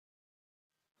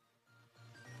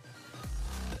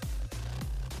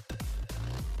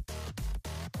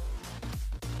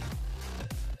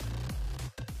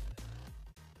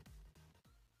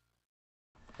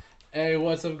Hey,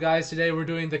 what's up, guys? Today we're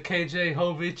doing the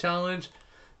Kjhovey challenge.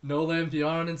 No land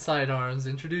beyond and sidearms.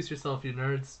 Introduce yourself, you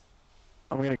nerds.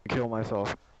 I'm gonna kill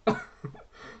myself.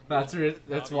 That's it.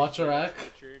 Let's watch our act.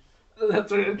 Richard.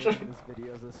 That's our I'm intro. making this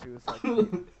video as a suicide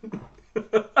team.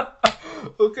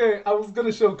 Okay, I was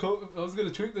gonna I was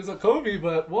gonna treat this a Kobe,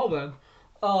 but well then.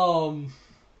 Um.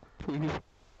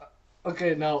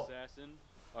 Okay, now. Assassin.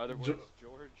 Otherwise,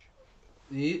 George.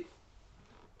 Yeet.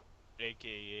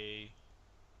 AKA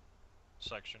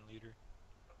section leader.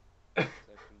 Section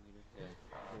leader. Yeah.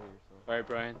 Alright,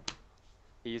 Brian.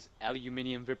 He's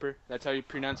Aluminium Vipper. That's how you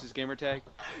pronounce his gamer tag.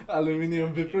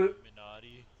 Aluminium Viper.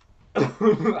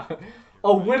 Illuminati.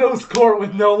 A widow's court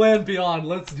with no land beyond.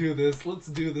 Let's do this. Let's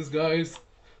do this, guys.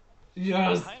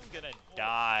 Yes. I'm gonna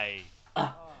die.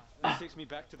 This takes me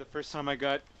back to the first time I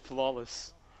got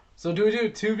flawless. So do we do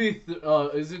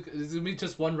 2v? Is it gonna be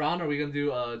just one round, or are we gonna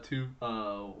do two?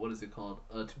 What is it called?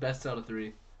 Two best out of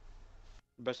three.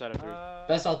 Best out of three.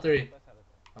 Best out of three.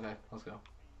 Okay, let's go.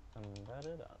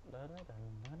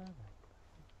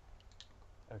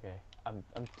 Okay, I'm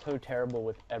so terrible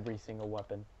with every single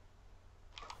weapon.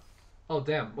 Oh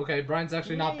damn. Okay, Brian's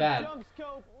actually not bad.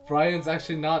 Brian's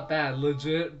actually not bad.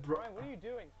 Legit. Brian, what are you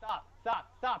doing?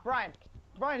 Stop, Brian!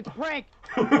 Brian, it's a prank!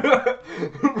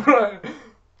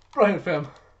 Brian fam.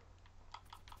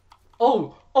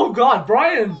 Oh God,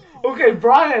 Brian. Okay,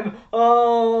 Brian.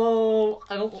 I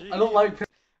don't like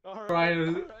Alright,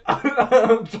 Brian.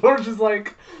 alright. George is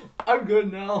like, I'm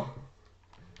good now.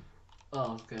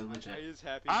 Oh, okay, legit. He is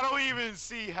happy. I don't even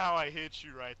see how I hit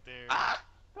you right there.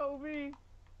 Kobe!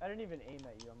 I didn't even aim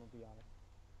at you, I'm gonna be honest.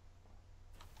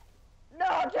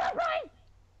 No, Jeffrey!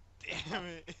 Damn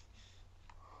it.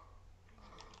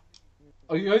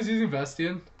 Are you guys using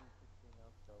Vestian?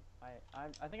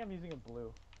 I think I'm using a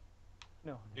blue.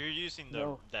 No. You're using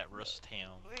that rust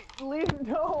ham. Leave,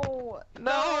 no!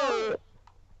 No!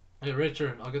 Hey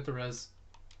Richard, I'll get the res.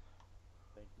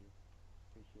 Thank you.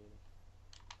 Appreciate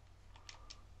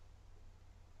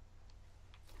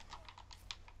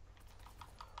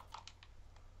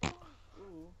it.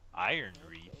 Ooh. Iron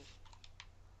Reef.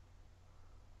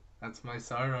 That's my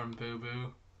sidearm, boo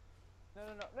boo.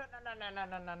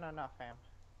 No, fam.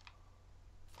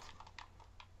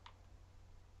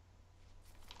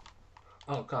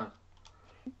 Oh God.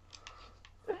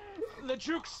 The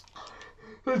jukes!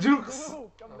 The jukes.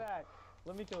 No, come back.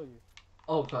 Let me kill you.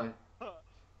 Oh God.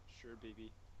 Sure,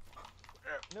 baby.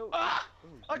 No. Ah!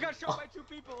 I got shot by two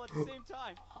people at the same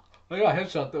time. I got a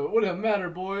headshot though. It wouldn't matter,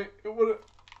 boy. It wouldn't.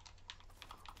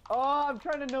 Oh, I'm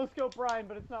trying to no-scope Brian,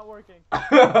 but it's not working.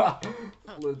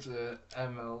 Legit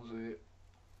MLG.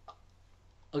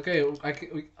 Okay, I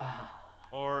can.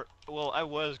 Or, well, I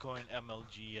was going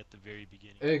MLG at the very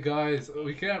beginning. Hey guys,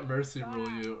 we can't mercy rule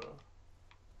you.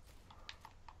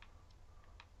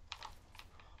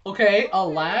 Okay, a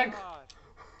lag.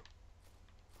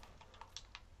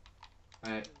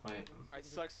 Wait. I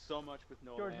suck so much with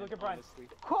no George, land, look at Brian. honestly.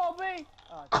 Call me!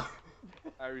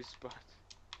 I respond.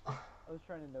 I was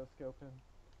trying to no-scope him.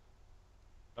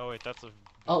 Oh wait, that's a...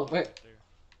 Oh wait. There.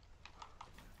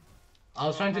 I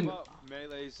was trying How to. about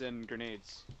melees and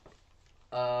grenades?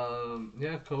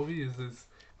 Yeah, Kobe uses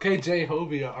KJ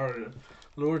Hobie, our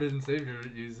Lord and Savior,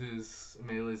 uses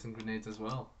melees and grenades as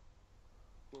well.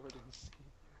 Lord and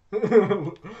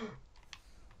Savior.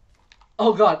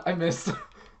 Oh God, I missed.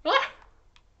 Ah!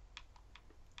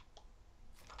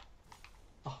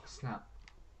 Oh snap.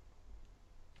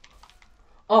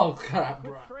 Oh crap,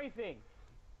 Quit strafing!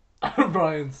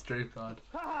 Brian's strafe god.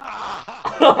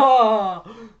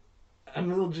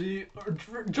 MLG or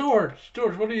George,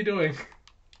 what are you doing?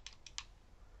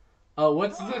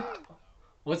 What's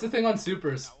the thing on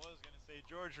supers? I was gonna say,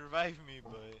 George, revive me,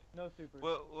 but... No supers.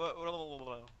 What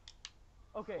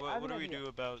Okay, I have do an we idea. do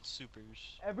about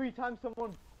supers? Every time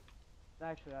someone...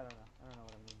 Actually, I don't know. I don't know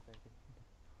what I'm even thinking.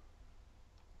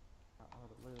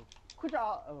 Literally. Quit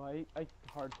out! Oh, I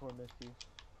hardcore missed you.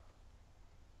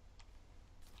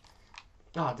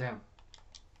 Ah, damn.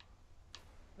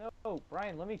 No,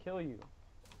 Brian, let me kill you.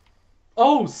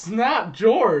 Oh snap,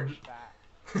 George. Back.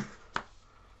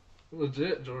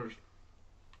 Legit, George.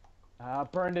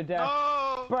 Burned to death.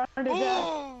 No! Burned to death.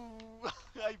 Ooh!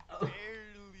 I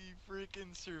barely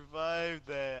freaking survived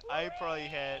that. I probably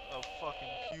had a fucking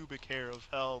pubic hair of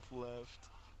health left.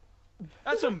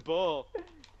 That's some bull.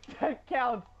 That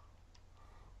counts.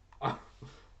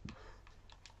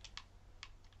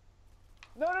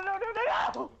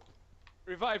 No!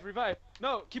 Revive.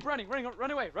 No, keep running.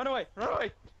 Run away.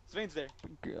 Svane's there.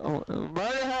 Run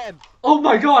ahead. Oh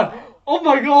my God! Oh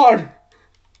my God!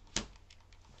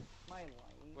 My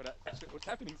life. What's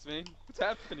happening, Svane? What's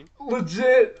happening?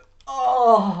 Legit.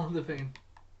 Oh, the pain.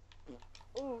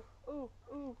 Ooh, ooh,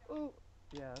 ooh, ooh.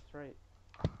 Yeah, that's right.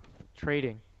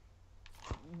 Trading.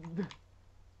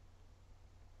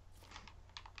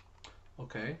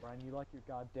 Okay. Brian, you like your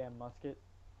goddamn musket?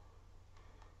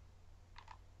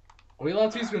 Are we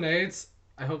allowed to use grenades?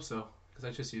 I hope so, because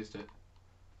I just used it.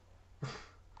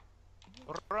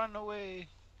 Run away.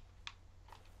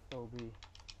 Kobe.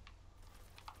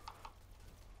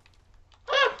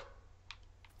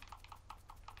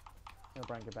 No,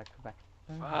 Brian, get back, get back.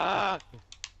 Fuck.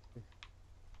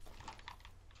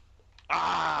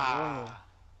 Ah.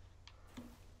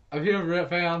 I'm here,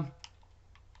 fam.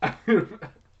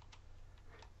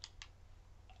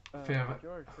 Fam.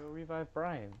 George, go revive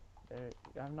Brian.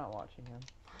 I'm not watching him.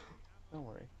 Don't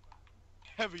worry.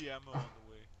 Heavy ammo on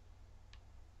the way.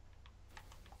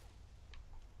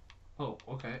 Oh,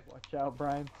 okay. Watch out,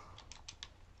 Brian.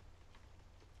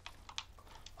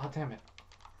 Oh, damn it.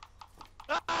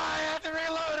 Ah, I have to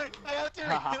reload it. I have to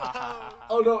reload.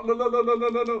 Oh,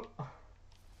 no.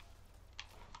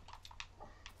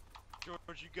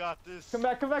 George, you got this. Come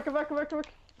back, come back, come back, come back, come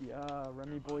back. Yeah,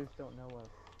 Remy boys don't know us.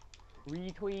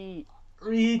 Retweet.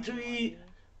 Retweet.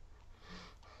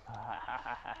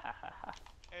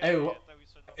 Hey, I thought we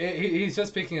said no. he's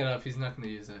just picking it up. He's not going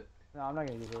to use it. No, I'm not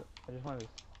gonna use it. I just wanted to.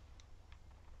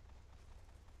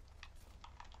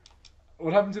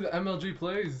 What happened to the MLG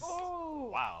plays? Oh!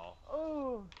 Wow.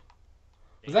 Oh!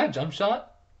 Was that a jump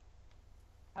shot?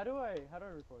 How do I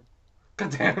record?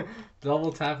 God damn.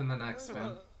 Double tap in the next,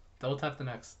 man. Double tap the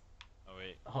next. Oh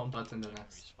wait. Home button the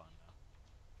next. Respawn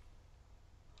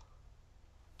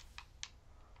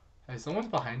now. Hey, someone's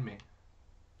behind me.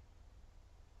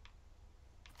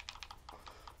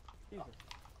 Jesus.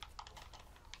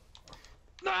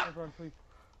 Nah. Everyone, please.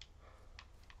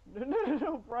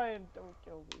 No, Brian, don't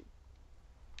kill me.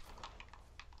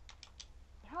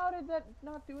 How did that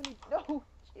not do any? No,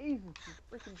 Jesus, you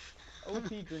freaking OP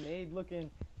grenade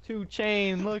looking, 2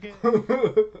 chain looking. It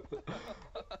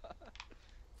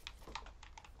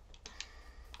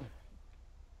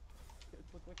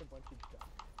looked like a bunch of stuff.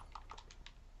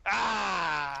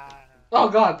 Ah. Oh,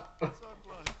 God.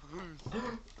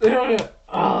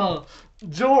 Oh,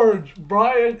 George,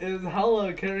 Brian is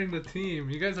hella carrying the team.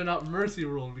 You guys are not mercy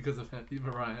ruled because of him,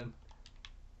 Brian.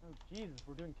 Oh, Jesus,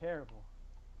 we're doing terrible.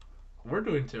 We're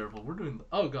doing terrible. We're doing.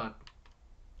 Oh God.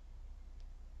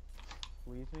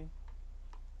 Squeeze me.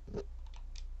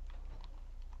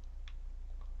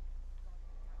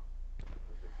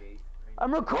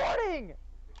 I'm recording!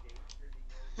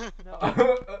 No.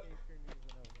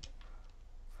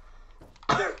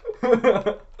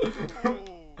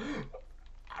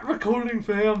 I'm recording,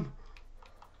 fam.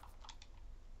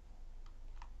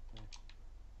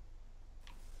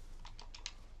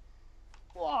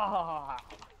 Wow.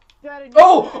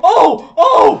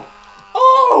 Oh!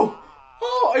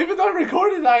 Even though I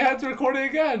recorded it, I had to record it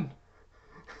again.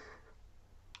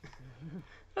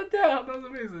 God damn, that was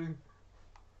amazing.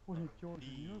 What is George?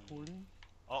 Are you recording?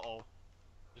 Uh-oh.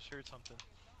 Just heard something.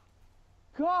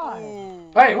 God!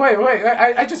 Ooh. Wait,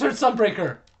 I just heard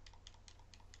Sunbreaker.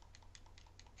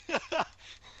 I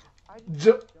just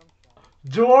Jo- jump shot.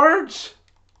 George?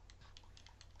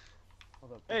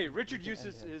 Hold up. Hey, we Richard can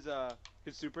uses end it.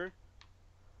 his super.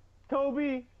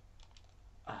 Kobe!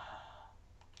 Come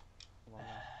on, man.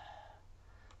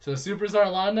 So supers are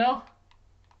allowed now?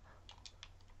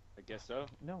 I guess so.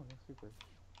 No, no super.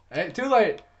 Hey, too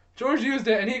late. George used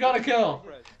it and he got a kill.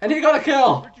 And he got a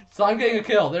kill. So I'm getting a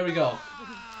kill. There we go.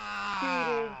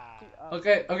 Ah.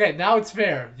 Okay, now it's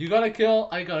fair. You got a kill,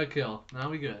 I got a kill. Now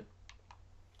we good.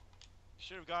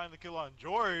 Should have gotten the kill on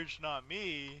George, not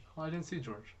me. Oh, I didn't see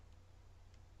George.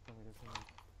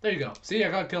 There you go. See,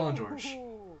 I got a kill on George.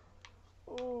 Ooh.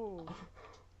 Ooh.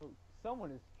 Oh,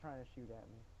 someone is trying to shoot at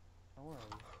me. Where are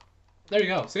you? There you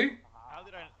go. See? How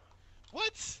did I?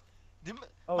 What?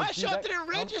 Oh, My dude, shot that- didn't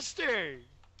register.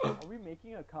 Are we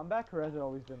making a comeback or has it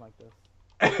always been like this?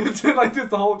 It's been like this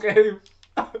the whole game.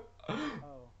 Oh,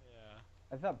 Yeah.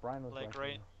 I thought Brian was Like, wrecking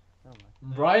right- us. Never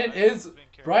mind.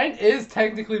 Brian is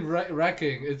technically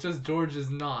wrecking. It's just George is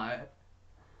not.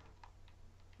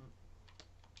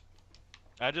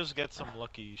 I just get some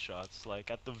lucky shots,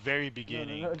 like at the very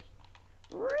beginning. No.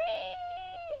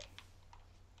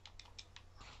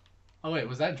 Oh wait,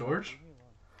 was that George? Leave me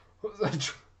alone. Was that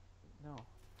George? No.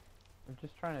 I'm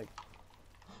just trying to.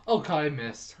 Oh God, I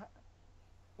missed.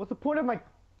 What's the point of my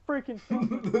freaking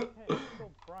phone? Hey,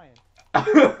 kill Brian.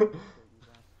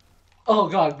 Oh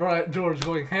God, George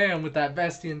going ham with that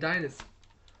Bastion Dynasty.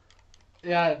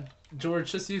 Yeah,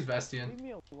 George, just use Bastion. Leave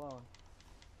me alone.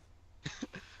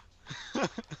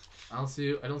 I don't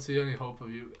see any hope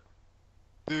of you.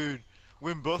 Dude,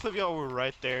 When both of y'all were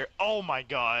right there, oh my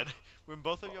god. When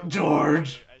both of y'all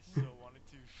George! were right there, I so wanted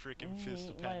to freaking fist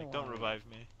a panic. Don't revive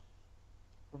me.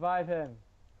 Revive him.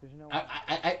 Cause you know what?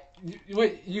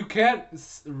 Wait, you can't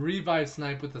revive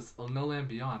Snipe with this No Land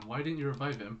Beyond. Why didn't you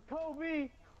revive him? Kobe!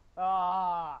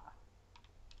 Ah!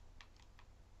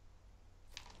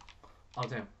 Oh,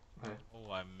 damn. Okay.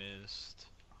 Oh, I missed.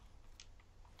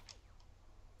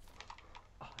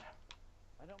 I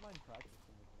don't mind practicing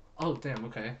with him. Oh, damn,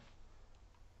 okay.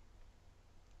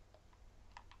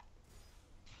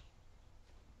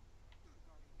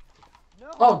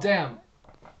 No! Oh, damn!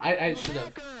 I should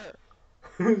have.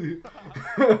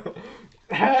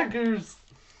 Hackers!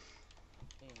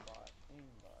 Aimbot,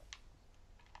 aimbot.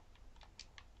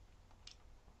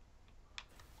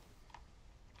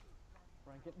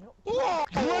 Frank it. No.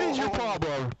 What is your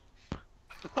problem?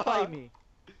 Fight me.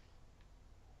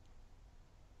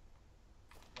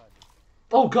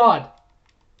 Oh, God!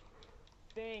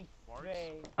 Thanks, Marks?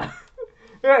 Ray.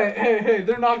 Hey,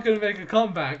 they're not gonna make a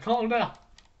comeback. Calm down.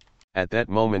 At that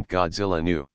moment Godzilla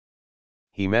knew.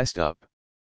 He messed up.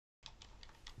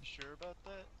 You sure about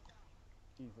that?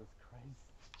 Jesus Christ,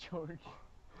 George.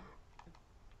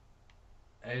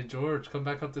 Hey, George, come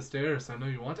back up the stairs. I know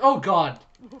you want. Oh, God!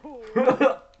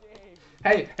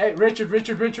 Dang. Hey, Richard, be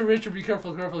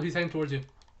careful, he's heading towards you.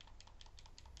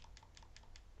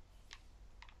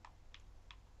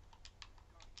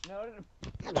 No.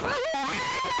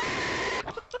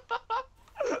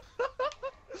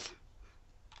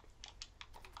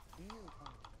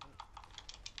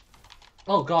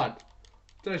 Oh, God.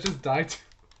 Did I just die too?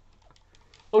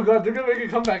 Oh, God, they're gonna make a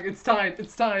comeback. It's tied.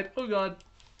 Oh, God.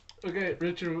 Okay,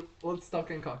 Richard, let's stop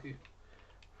getting cocky.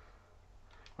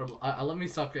 Or let me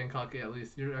stop getting cocky at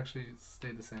least. You actually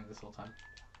stayed the same this whole time.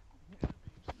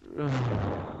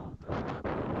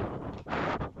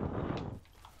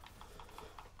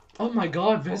 Oh my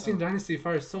God, Vesting Dynasty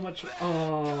fires so much.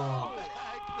 Oh.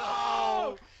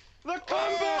 No! The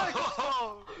comeback!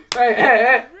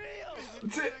 Hey.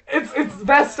 It's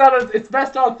best out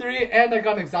of 3, and I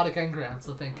got an exotic engram,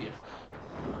 so thank you.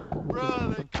 Bro,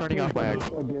 I'm turning off my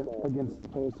Xbox.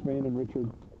 Against Postman and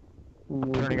Richard.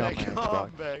 Turning off my that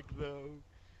Xbox. comeback though.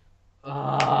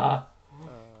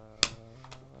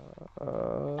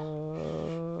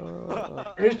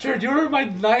 Richard, you're my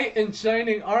knight in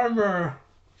shining armor.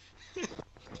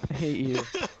 I hate you.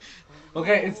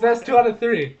 Okay, it's best 2 out of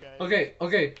 3. Okay,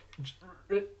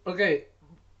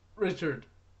 Richard.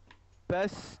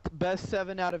 Best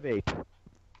 7 out of 8.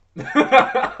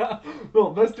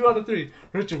 No, best 2 out of 3.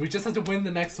 Richard, we just have to win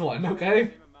the next one,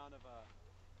 okay?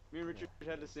 Me and Richard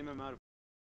had the same amount of